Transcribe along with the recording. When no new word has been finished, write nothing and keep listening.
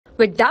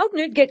With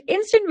Doubtnut, get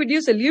instant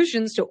video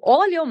solutions to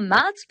all your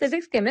maths,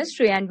 physics,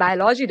 chemistry, and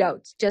biology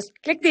doubts. Just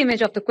click the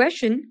image of the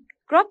question,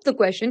 crop the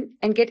question,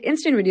 and get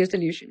instant video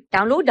solution.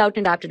 Download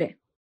Doubtnut app today.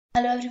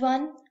 Hello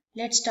everyone,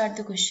 let's start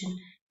the question.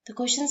 The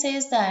question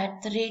says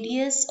that the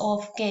radius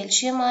of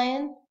calcium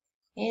ion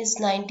is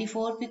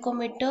 94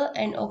 picometer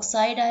and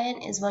oxide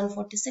ion is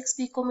 146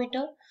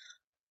 picometer.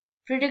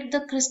 Predict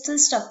the crystal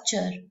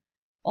structure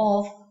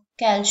of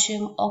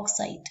calcium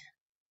oxide.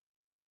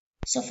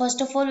 So first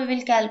of all, we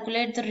will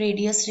calculate the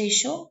radius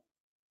ratio.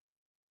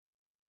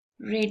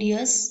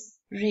 Radius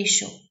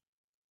ratio.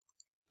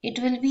 It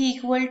will be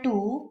equal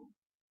to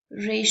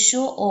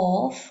ratio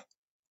of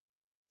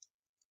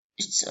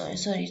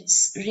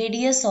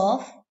radius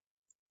of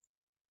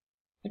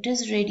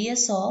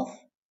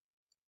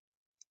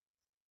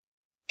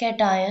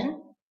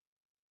cation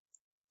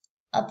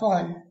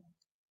upon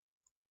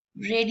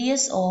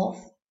radius of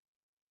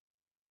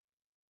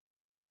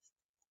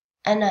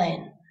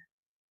anion.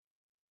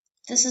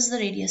 This is the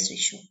radius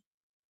ratio.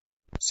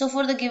 So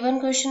for the given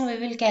question, we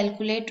will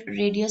calculate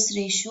radius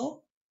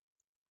ratio.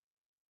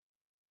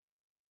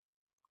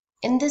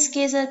 In this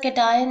case, our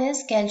cation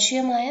is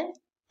calcium ion,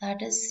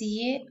 that is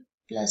Ca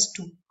plus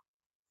 2.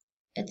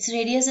 Its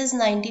radius is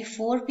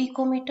 94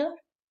 picometer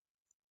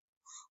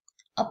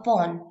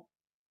upon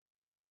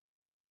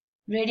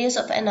radius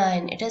of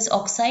anion. It is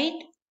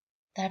oxide,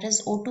 that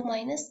is O2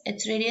 minus.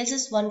 Its radius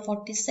is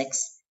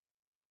 146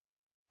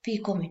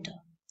 picometer.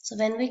 So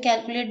when we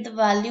calculate the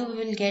value, we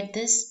will get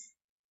this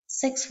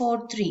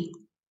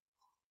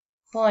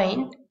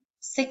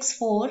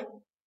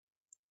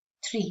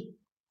 643.643.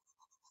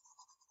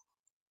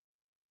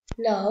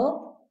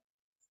 Now,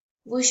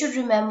 we should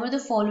remember the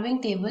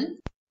following table.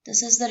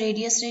 This is the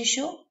radius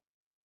ratio.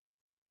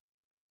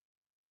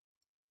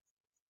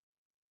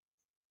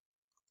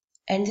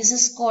 And this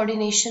is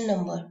coordination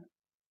number.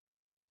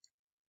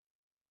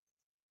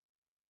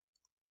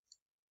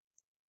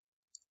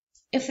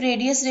 If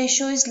radius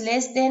ratio is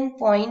less than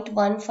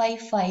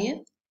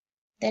 0.155,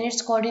 then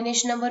its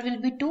coordination number will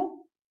be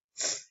 2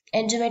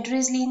 and geometry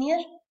is linear.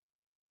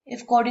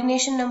 If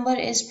coordination number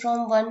is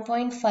from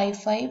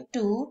 1.55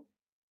 to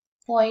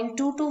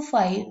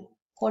 0.225,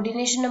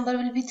 coordination number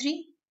will be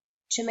 3.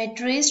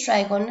 Geometry is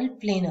trigonal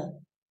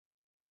planar.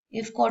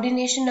 If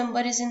coordination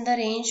number is in the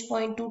range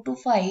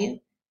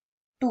 0.225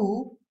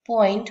 to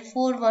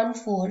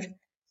 0.414,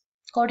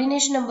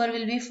 coordination number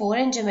will be 4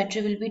 and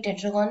geometry will be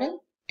tetrahedral.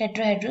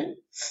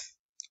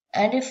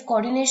 And if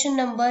coordination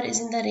number is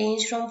in the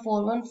range from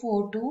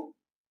 414 to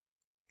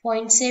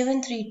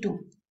 0.732,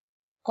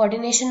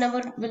 coordination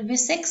number will be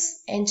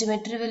 6 and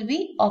geometry will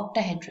be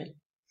octahedral.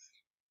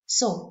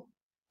 So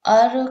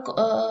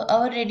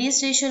our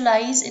radius ratio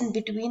lies in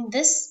between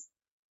this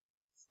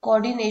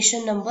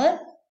coordination number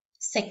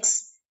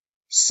 6.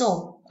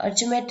 So our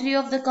geometry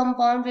of the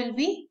compound will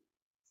be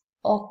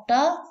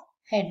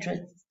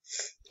octahedral.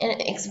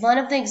 And one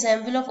of the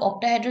example of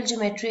octahedral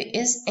geometry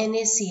is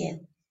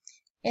NaCl.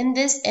 In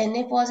this,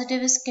 Na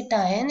positive is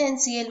cation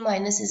and Cl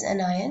minus is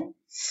anion.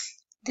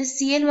 This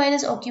Cl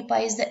minus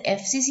occupies the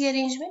FCC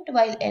arrangement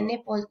while Na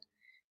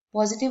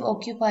positive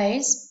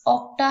occupies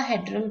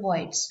octahedral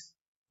voids.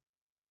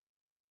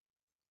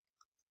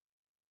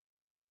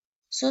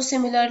 So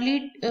similar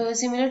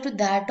to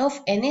that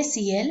of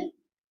NaCl,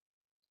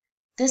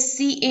 this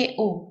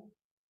CaO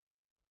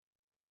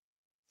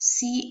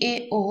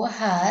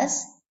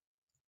has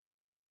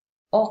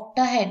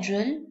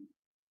octahedral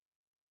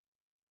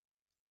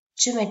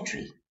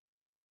geometry.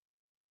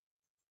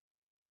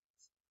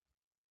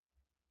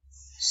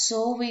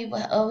 So we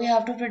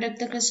have to predict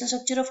the crystal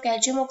structure of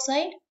calcium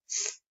oxide.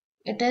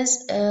 It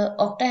is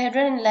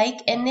octahedral and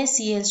like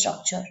NaCl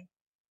structure.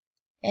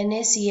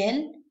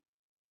 NaCl,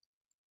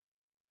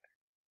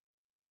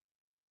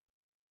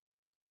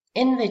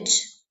 in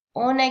which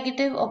O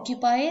negative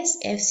occupies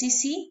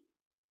FCC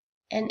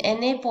and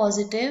Na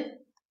positive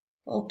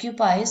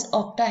occupies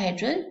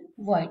octahedral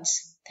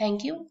voids.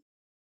 Thank you.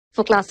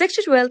 For class 6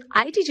 to 12,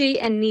 IIT JEE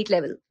and NEET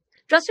level.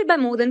 Trusted by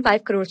more than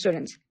 5 crore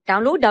students.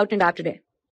 Download Doubtnut app today.